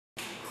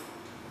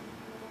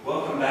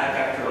Welcome back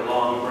after a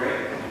long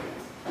break.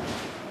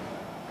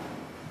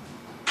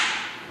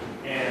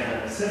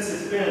 And since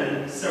it's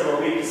been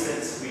several weeks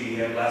since we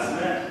have last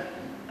met,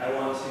 I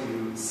want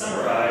to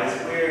summarize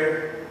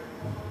where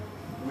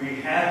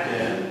we have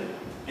been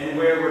and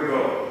where we're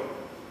going.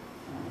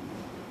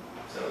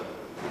 So,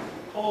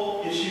 the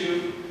whole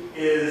issue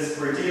is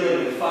we're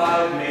dealing with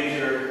 5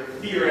 major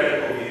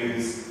theoretical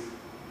views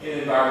in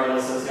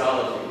environmental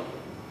sociology.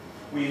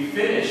 We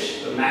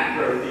finished the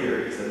macro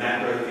theories. The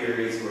macro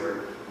theories were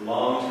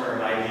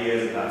long-term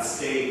ideas about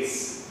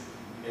states,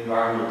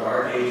 environmental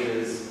dark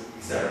ages,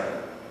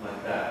 etc.,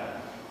 like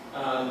that.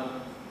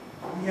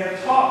 We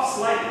have talked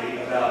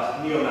slightly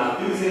about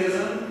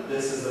neo-Malthusianism.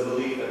 This is the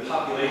belief that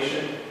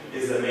population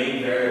is the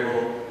main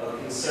variable of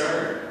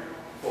concern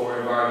for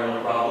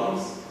environmental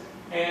problems.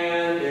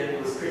 And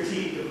it was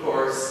critiqued, of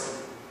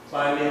course,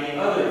 by many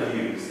other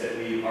views that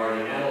we've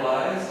already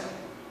analyzed.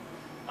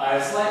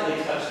 I've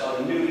slightly touched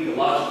on the new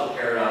ecological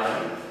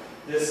paradigm.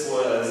 This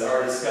was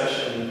our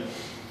discussion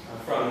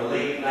from the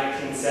late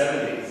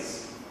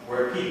 1970s,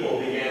 where people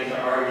began to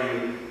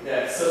argue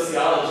that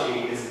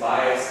sociology is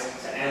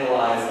biased to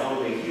analyze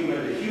only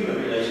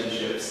human-to-human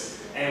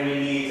relationships, and we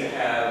need to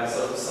have a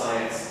social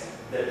science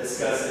that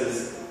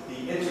discusses the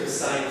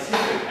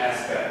interscientific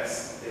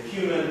aspects, the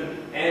human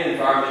and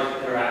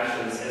environmental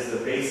interactions as the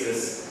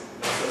basis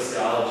of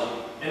sociology.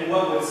 And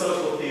what would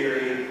social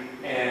theory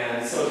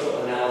and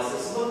social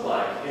analysis look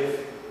like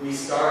if we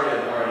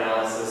started our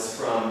analysis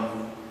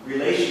from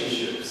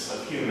relationships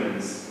of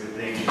humans with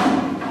nature?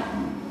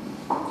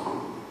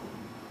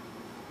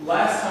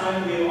 Last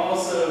time we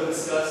also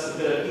discussed a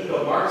bit of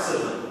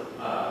eco-Marxism.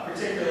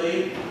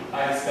 Particularly,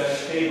 I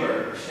discussed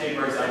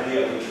Schneeberg's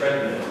idea of the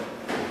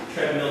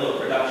treadmill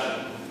of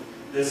production.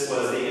 This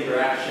was the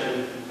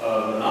interaction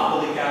of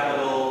monopoly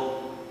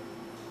capital,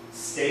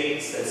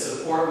 states that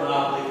support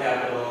monopoly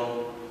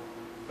capital,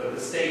 but the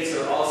states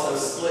are also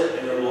split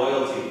in their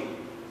loyalty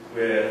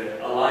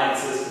with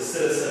alliances to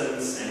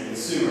citizens and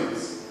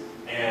consumers.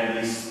 And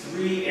these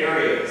 3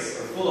 areas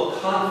are full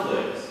of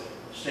conflict,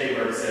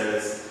 Schneeberg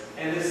says,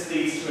 and this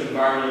leads to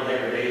environmental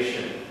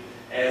degradation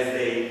as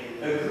they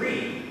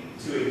agree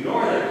to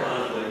ignore their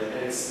conflict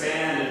and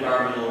expand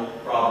environmental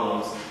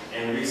problems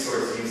and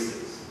resource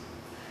uses.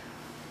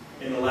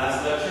 In the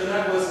last lecture,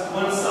 that was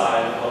one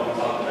side of what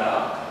we talked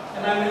about,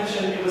 and I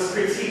mentioned it was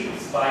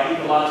critiqued by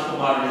ecological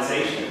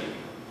modernization.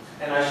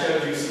 And I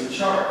showed you some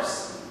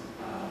charts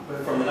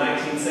from the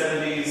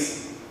 1970s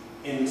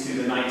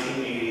into the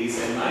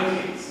 1980s and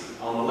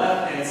 90s. On the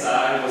left-hand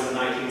side was the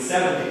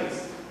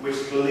 1970s,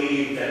 which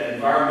believed that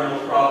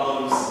environmental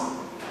problems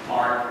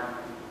are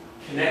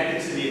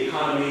connected to the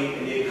economy,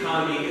 and the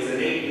economy is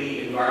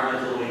innately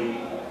environmentally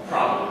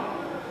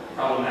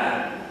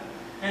problematic.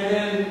 And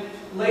then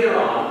later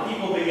on,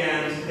 people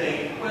began to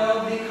think,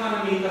 well, the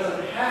economy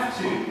doesn't have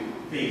to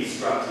be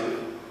destructive.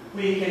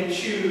 We can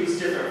choose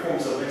different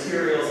forms of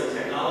materials and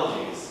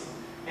technologies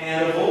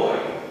and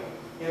avoid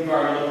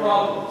environmental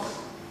problems.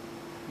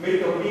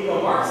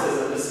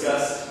 EcoMarxism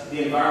discussed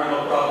the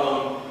environmental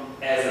problem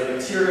as a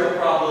material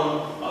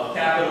problem of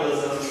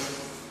capitalism.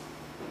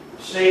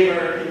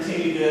 Schneeberg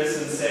continued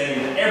this in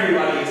saying that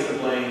everybody is to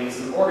blame. It's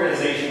an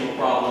organizational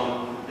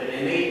problem that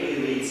innately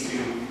leads to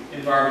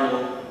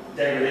environmental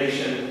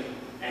degradation.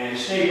 And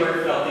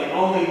Schneeberg felt the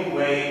only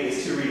way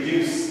is to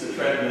reduce the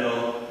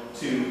treadmill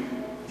to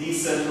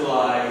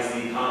decentralize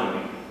the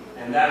economy.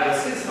 And that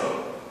was his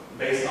hope,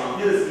 based on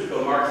his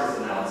eco-Marxist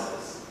analysis.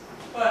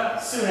 But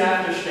soon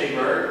after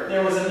Schneeberg,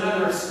 there was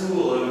another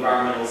school of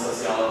environmental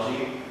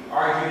sociology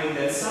arguing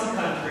that some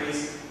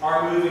countries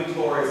are moving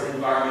towards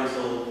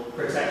environmental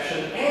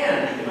protection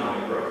and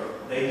economic growth.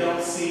 They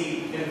don't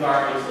see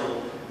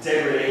environmental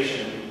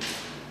degradation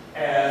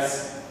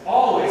as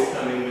always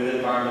coming with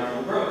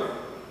environmental growth.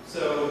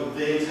 So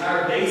the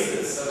entire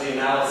basis of the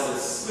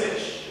analysis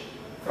switched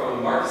from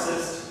a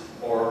Marxist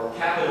or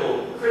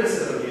capital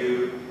criticism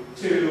view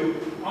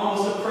to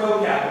almost a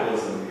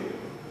pro-capitalism view,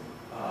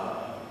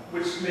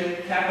 which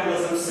meant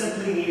capitalism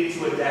simply needed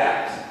to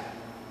adapt,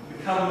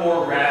 become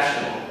more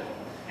rational.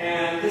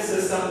 And this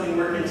is something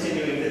we're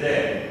continuing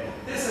today.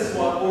 This is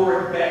what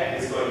Ulrich Beck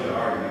is going to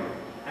argue.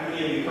 How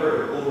many of you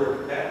heard of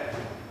Ulrich Beck?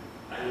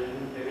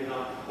 Maybe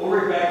not.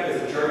 Ulrich Beck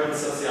is a German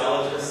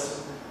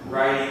sociologist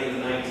writing in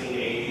the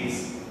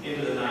 1980s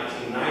into the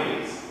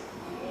 1990s.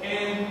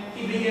 And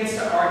he begins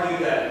to argue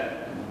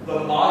that the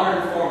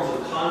modern forms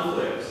of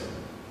conflict,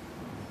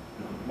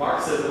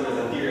 Marxism is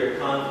a theory of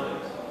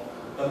conflict,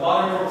 the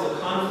modern forms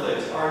of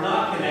conflict are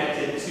not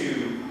connected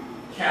to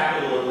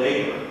capital and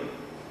labor,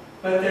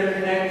 but they're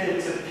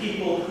connected to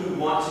people who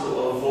want to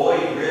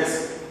avoid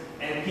risk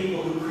and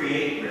people who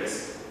create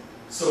risk.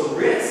 So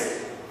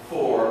risk,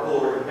 for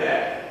Ulrich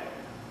Beck,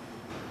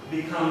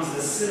 becomes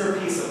the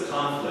centerpiece of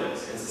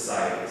conflict in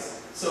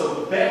societies.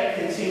 So Beck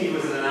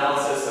continues an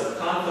analysis of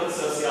conflict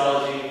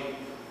sociology,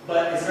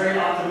 but is very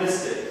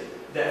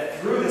optimistic that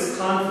through this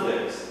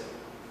conflict,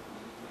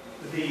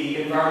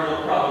 the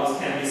environmental problems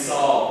can be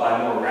solved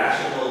by more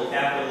rational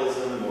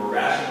capitalism, more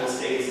rational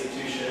state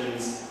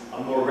institutions,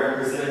 a more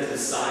representative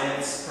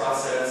science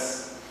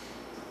process.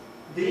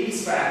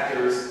 These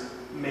factors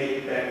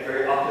make Beck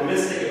very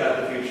optimistic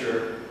about the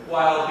future,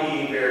 while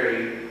being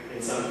very,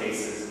 in some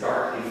cases,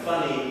 darkly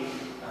funny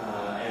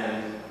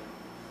and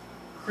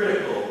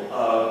critical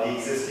of the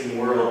existing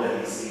world that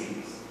he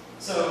sees.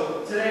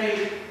 So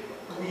today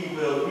we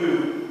will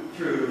move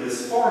through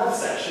this fourth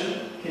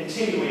section,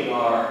 continuing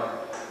our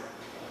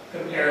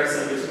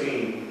comparison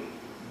between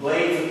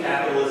blades of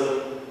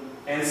capitalism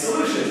and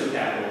solutions of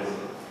capitalism.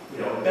 You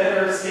know,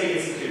 better state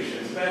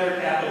institutions, better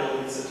capital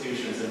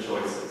institutions and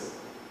choices.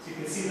 So you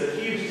can see the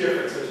huge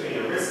difference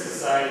between a risk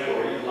society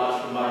or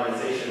ecological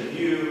modernization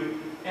view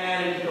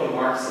and an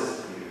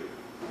eco-Marxist view.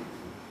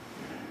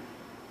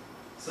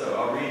 So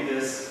I'll read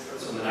this.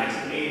 It's from the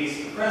 1980s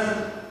to the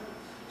present.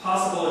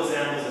 Possible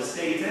examples of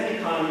states and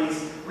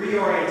economies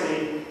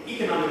reorienting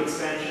economic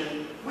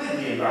expansion with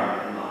the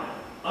environment in mind,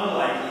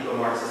 unlike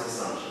eco-Marxist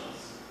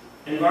assumptions.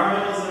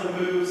 Environmentalism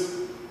moves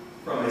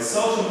from a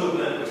social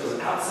movement which was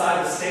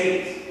outside the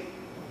state,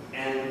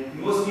 and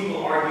most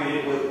people argued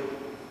it would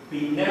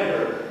be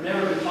never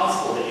be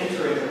possible to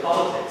enter into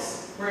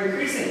politics, where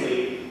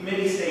increasingly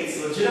many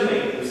states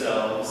legitimate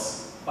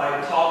themselves by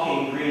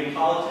talking green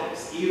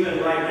politics.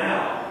 Even right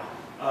now,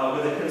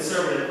 with the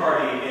Conservative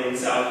Party in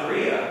South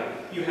Korea,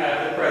 you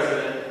have the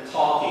president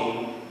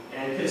talking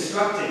and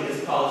constructing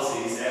his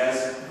policies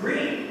as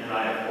green. And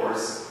I, of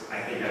course,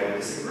 I think I would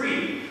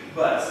disagree.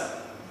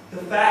 But the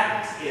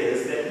fact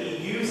is that he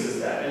uses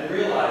that and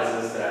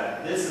realizes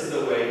that this is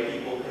the way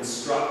people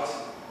construct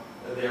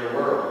their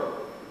world.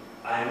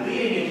 I'm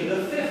leading into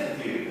the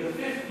fifth view. The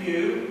fifth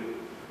view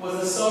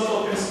was the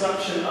social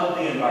construction of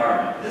the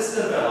environment. This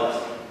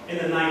developed in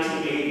the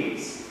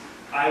 1980s.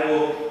 I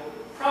will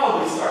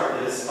probably start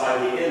this by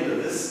the end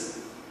of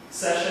this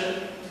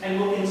session, and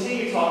we'll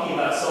continue talking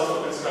about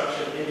social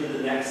construction into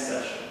the next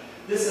session.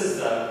 This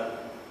is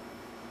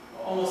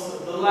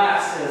almost the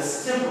last in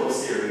a temporal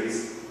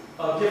series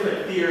of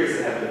different theories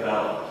that have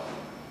developed.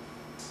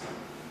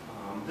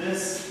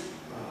 This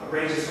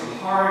ranges from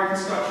hard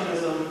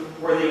constructionism,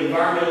 where the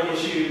environmental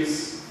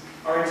issues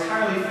are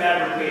entirely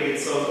fabricated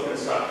social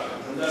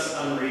constructions and thus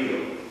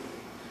unreal,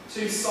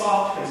 to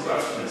soft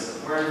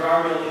constructionism, where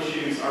environmental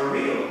issues are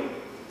real,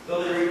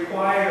 though they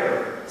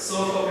require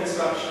social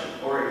construction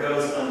or it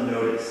goes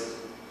unnoticed.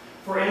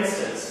 For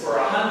instance, for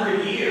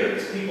 100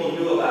 years, people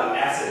knew about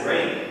acid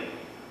rain,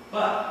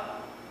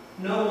 but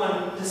no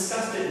one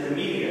discussed it in the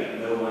media.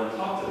 No one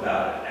talked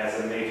about it as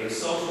a major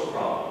social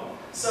problem.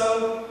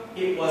 So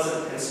it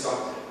wasn't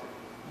constructed.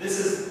 This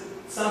is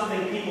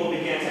something people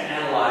began to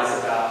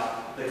analyze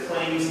about the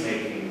claims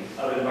making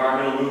of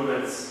environmental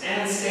movements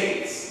and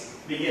states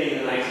beginning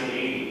in the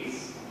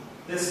 1980s.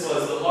 This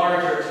was the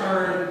larger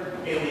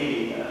turn in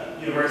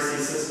the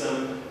university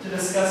system to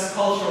discuss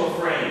cultural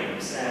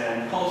frames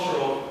and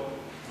cultural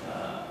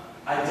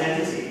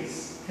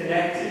identities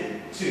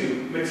connected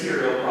to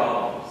material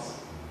problems.